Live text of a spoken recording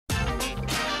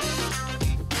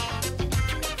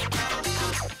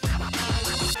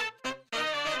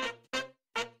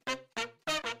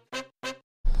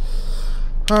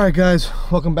Alright guys,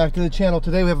 welcome back to the channel.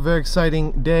 Today we have a very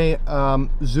exciting day.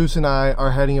 Zeus and I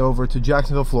are heading over to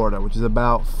Jacksonville, Florida, which is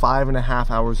about 5.5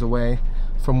 hours away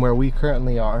from where we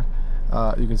currently are.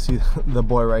 You can see the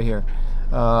boy right here.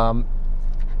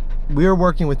 We are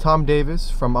working with Tom Davis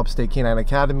from Upstate Canine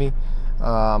Academy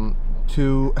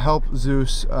to help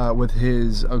Zeus with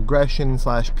his aggression /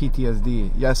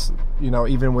 PTSD. Yes, you know,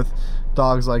 even with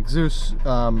dogs like Zeus,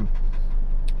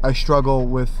 I struggle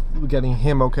with getting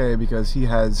him okay because he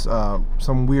has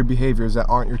some weird behaviors that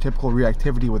aren't your typical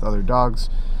reactivity with other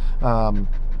dogs.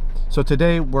 So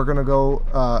today we're gonna go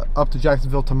up to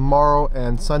Jacksonville. Tomorrow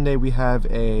and Sunday we have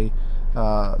the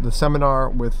seminar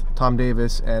with Tom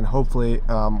Davis, and hopefully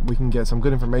we can get some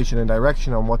good information and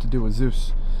direction on what to do with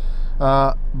Zeus.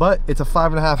 But it's a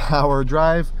 5.5 hour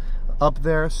drive up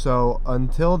there, so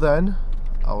until then,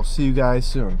 I will see you guys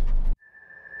soon.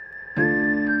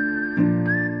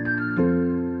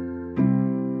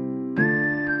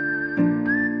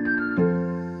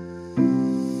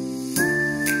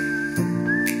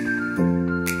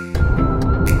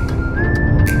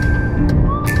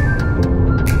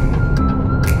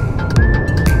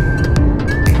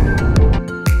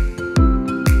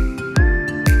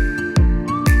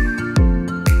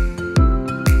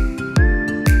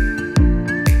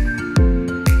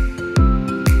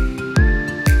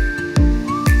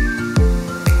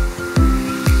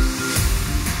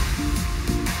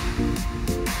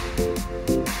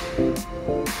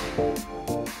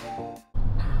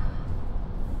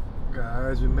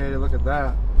 Guys, we made it. Look at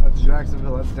that. That's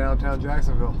Jacksonville. That's downtown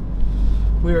Jacksonville.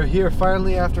 We are here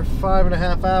finally after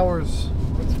 5.5 hours.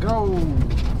 Let's go.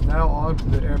 Now on to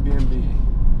the Airbnb.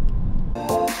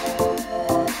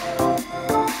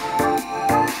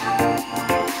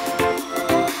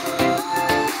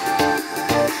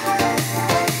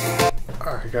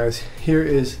 Alright guys, here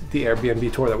is the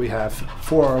Airbnb tour that we have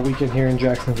for our weekend here in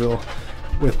Jacksonville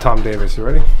with Tom Davis. You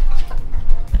ready?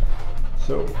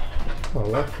 So on the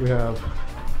left we have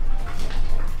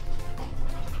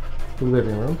the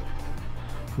living room,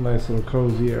 nice little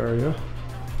cozy area,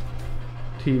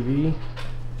 TV,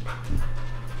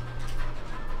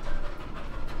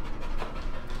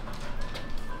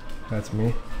 that's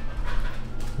me.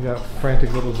 We got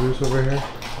frantic little Zeus over here,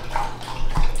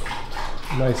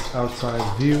 nice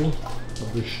outside view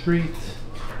of the street,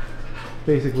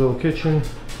 basic little kitchen.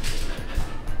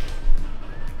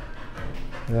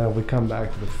 Now we come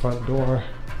back to the front door.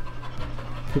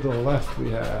 To the left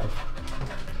we have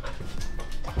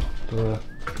the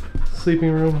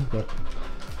sleeping room, the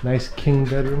nice king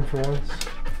bedroom for once.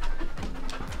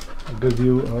 A good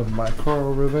view of my car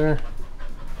over there.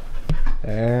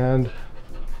 And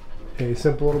a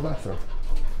simple little bathroom.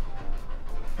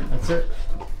 That's it.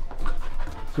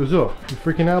 Zuzu, you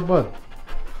freaking out, bud?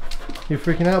 You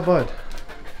freaking out, bud?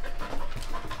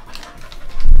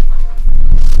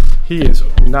 He is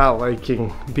not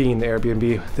liking being in the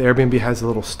Airbnb. The Airbnb has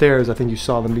little stairs. I think you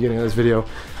saw them in the beginning of this video.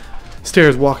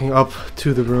 Stairs walking up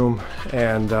to the room,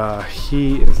 and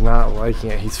he is not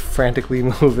liking it. He's frantically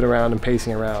moving around and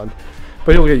pacing around,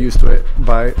 but he'll get used to it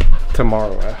by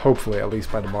tomorrow, hopefully at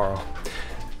least by tomorrow.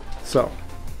 So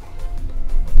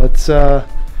let's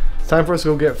it's time for us to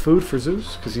go get food for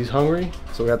Zeus because he's hungry.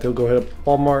 So we have to go hit up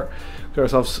Walmart, get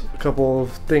ourselves a couple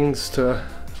of things to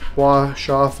wash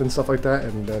off and stuff like that,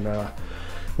 and then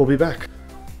we'll be back.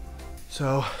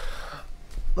 So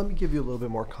let me give you a little bit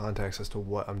more context as to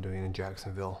what I'm doing in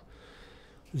Jacksonville.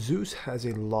 Zeus has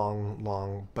a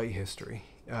long bite history.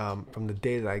 From the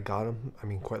day that I got him, I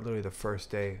mean quite literally the first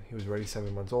day, he was already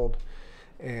 7 months old,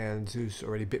 and Zeus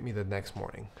already bit me the next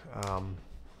morning.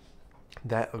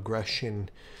 That aggression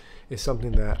is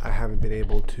something that I haven't been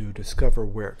able to discover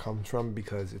where it comes from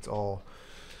because it's all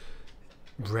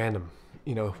random.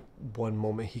 You know, one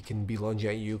moment he can be lunging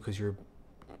at you because you're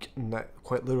not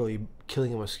quite literally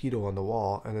killing a mosquito on the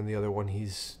wall, and then the other one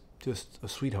he's just a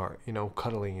sweetheart, you know,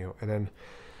 cuddling you. And then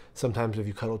sometimes if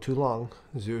you cuddle too long,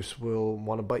 Zeus will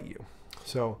want to bite you.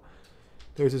 So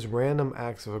there's this random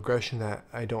acts of aggression that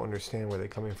I don't understand where they're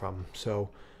coming from. So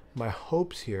my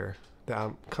hopes here that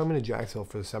I'm coming to Jacksonville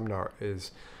for the seminar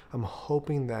is I'm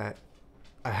hoping that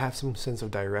I have some sense of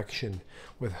direction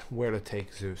with where to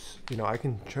take Zeus. You know, I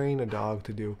can train a dog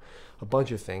to do a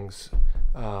bunch of things.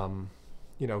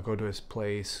 You know, go to his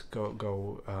place,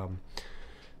 go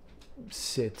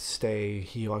sit, stay,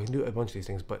 heal. I can do a bunch of these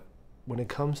things, but when it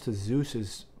comes to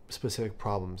Zeus's specific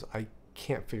problems, I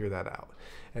can't figure that out.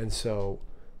 And so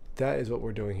that is what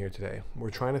we're doing here today.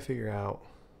 We're trying to figure out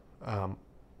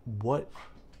what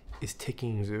is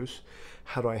ticking Zeus.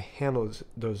 How do I handle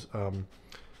those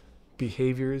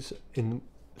behaviors in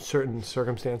certain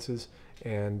circumstances,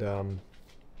 and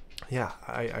yeah,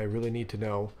 I really need to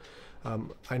know.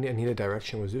 I need a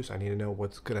direction with Zeus. I need to know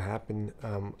what's going to happen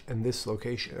in this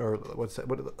location, or let's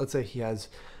say he has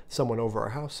someone over our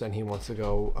house and he wants to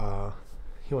go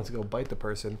bite the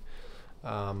person.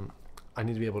 I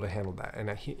need to be able to handle that, and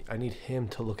I need him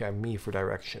to look at me for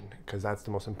direction, because that's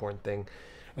the most important thing.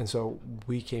 And so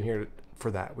we came here for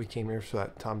that. We came here so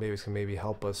that Tom Davis can maybe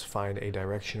help us find a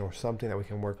direction or something that we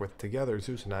can work with together,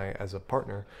 Zeus and I, as a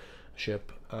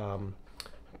partnership,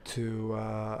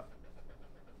 to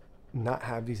not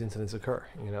have these incidents occur,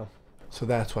 you know. So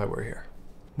that's why we're here.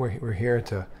 We're here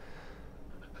to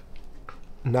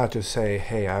not just say,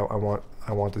 hey, I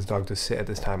want this dog to sit at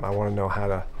this time. I want to know how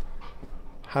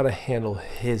to handle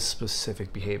his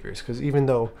specific behaviors, because even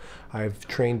though I've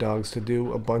trained dogs to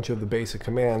do a bunch of the basic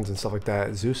commands and stuff like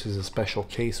that, Zeus is a special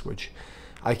case which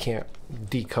I can't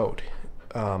decode.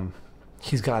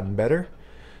 He's gotten better,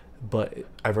 but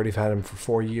I've already had him for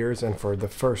 4 years, and for the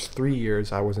first 3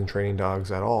 years I wasn't training dogs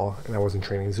at all, and I wasn't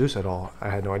training Zeus at all. I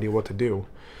had no idea what to do,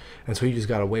 and so he just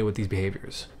got away with these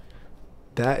behaviors.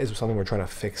 That is something we're trying to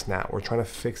fix now. We're trying to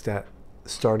fix that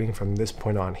starting from this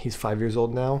point on. He's 5 years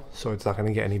old now, so it's not going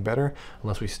to get any better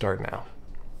unless we start now.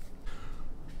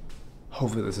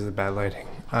 Hopefully this isn't bad lighting.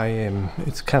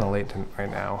 It's kind of late right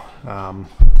now. I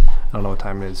don't know what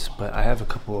time it is, but I have a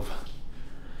couple of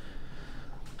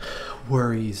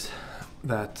worries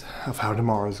of how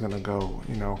tomorrow is going to go,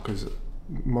 you know, because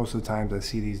most of the times I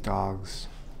see these dogs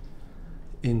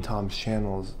in Tom's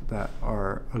channels that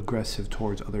are aggressive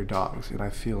towards other dogs, and I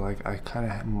feel like I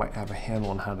kind of might have a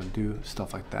handle on how to do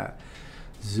stuff like that.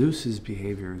 Zeus's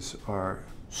behaviors are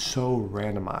so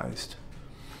randomized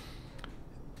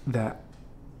that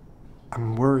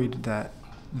I'm worried that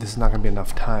this is not going to be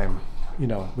enough time. You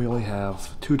know, we only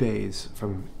have 2 days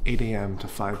from 8 a.m. to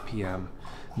 5 p.m.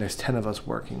 and there's 10 of us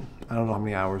working. I don't know how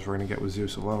many hours we're going to get with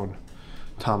Zeus alone,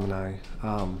 Tom and I.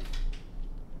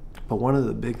 But one of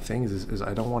the big things is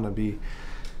I don't want to be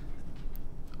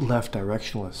left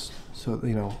directionless. So,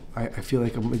 you know, I feel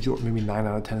like maybe 9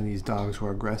 out of 10 of these dogs who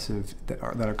are aggressive that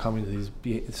are coming to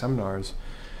these seminars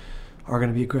are going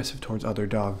to be aggressive towards other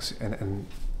dogs, and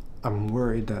I'm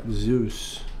worried that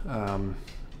Zeus's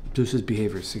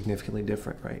behavior is significantly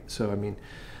different, right? So, I mean,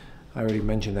 I already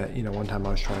mentioned that, you know, one time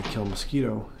I was trying to kill a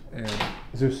mosquito, and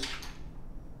Zeus,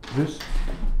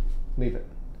 leave it.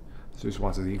 Zeus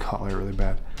wants his e-collar really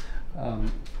bad.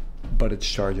 But it's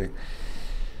charging.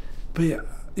 But yeah,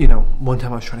 you know, one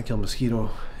time I was trying to kill a mosquito,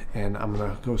 and I'm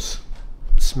gonna go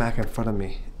smack in front of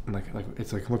me, and like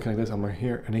it's like looking like this. I'm like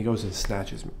here, and he goes and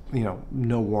snatches, you know,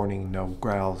 no warning, no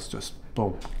growls, just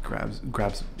boom, grabs,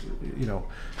 you know,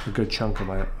 a good chunk of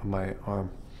my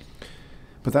arm.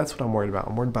 But that's what I'm worried about.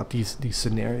 I'm worried about these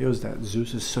scenarios that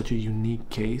Zeus is such a unique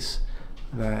case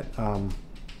that I'm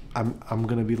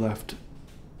gonna be left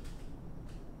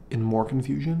in more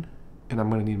confusion, and I'm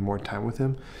going to need more time with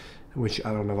him, which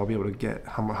I don't know if I'll be able to get,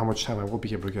 how much time I will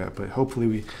be able to get, but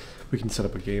hopefully we can set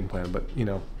up a game plan. But, you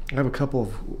know, I have a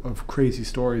couple of crazy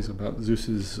stories about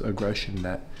Zeus's aggression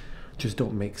that just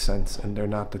don't make sense, and they're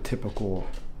not the typical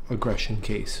aggression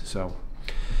case. So,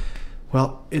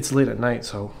 well, it's late at night,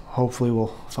 so hopefully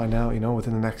we'll find out, you know,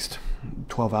 within the next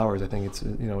 12 hours. I think it's,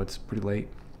 you know, it's pretty late.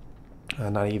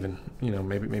 Not even, you know,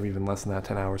 maybe even less than that,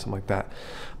 10 hours, something like that.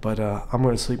 But I'm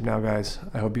going to sleep now, guys.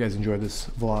 I hope you guys enjoyed this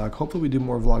vlog. Hopefully we do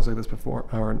more vlogs like this before,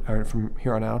 or from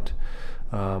here on out.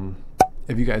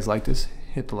 If you guys like this,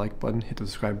 hit the like button, hit the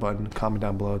subscribe button, comment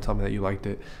down below, tell me that you liked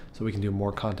it, so we can do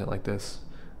more content like this.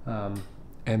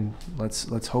 And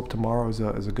let's hope tomorrow is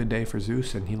a good day for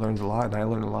Zeus, and he learns a lot, and I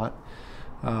learn a lot.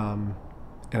 And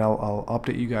I'll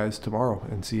update you guys tomorrow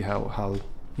and see how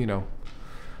you know,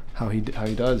 how he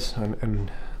does,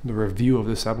 and the review of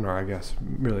this seminar, I guess,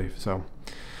 really. So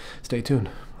stay tuned.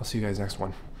 I'll see you guys next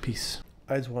one. Peace.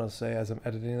 I just want to say, as I'm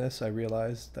editing this, I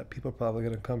realized that people are probably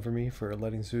going to come for me for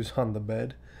letting Zeus on the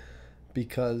bed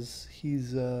because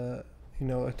he's you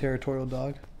know, a territorial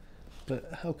dog. But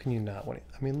how can you not want it?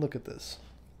 I mean, look at this.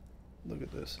 Look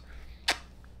at this.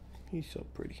 He's so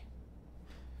pretty.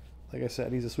 Like I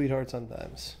said, he's a sweetheart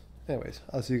sometimes. Anyways,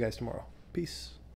 I'll see you guys tomorrow. Peace.